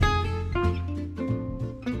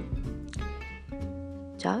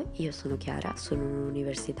Ciao, io sono Chiara, sono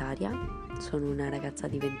un'universitaria, sono una ragazza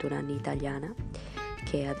di 21 anni italiana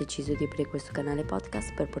che ha deciso di aprire questo canale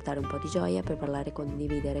podcast per portare un po' di gioia, per parlare e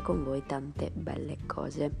condividere con voi tante belle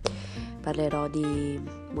cose. Parlerò di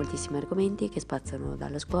moltissimi argomenti che spaziano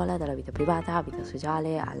dalla scuola, dalla vita privata, alla vita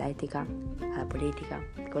sociale, all'etica, alla politica,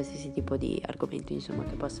 qualsiasi tipo di argomento insomma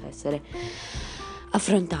che possa essere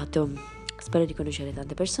affrontato. Spero di conoscere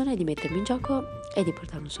tante persone, di mettermi in gioco e di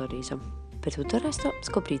portare un sorriso. Per tutto il resto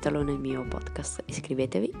scopritelo nel mio podcast,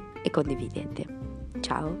 iscrivetevi e condividete.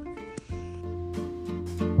 Ciao!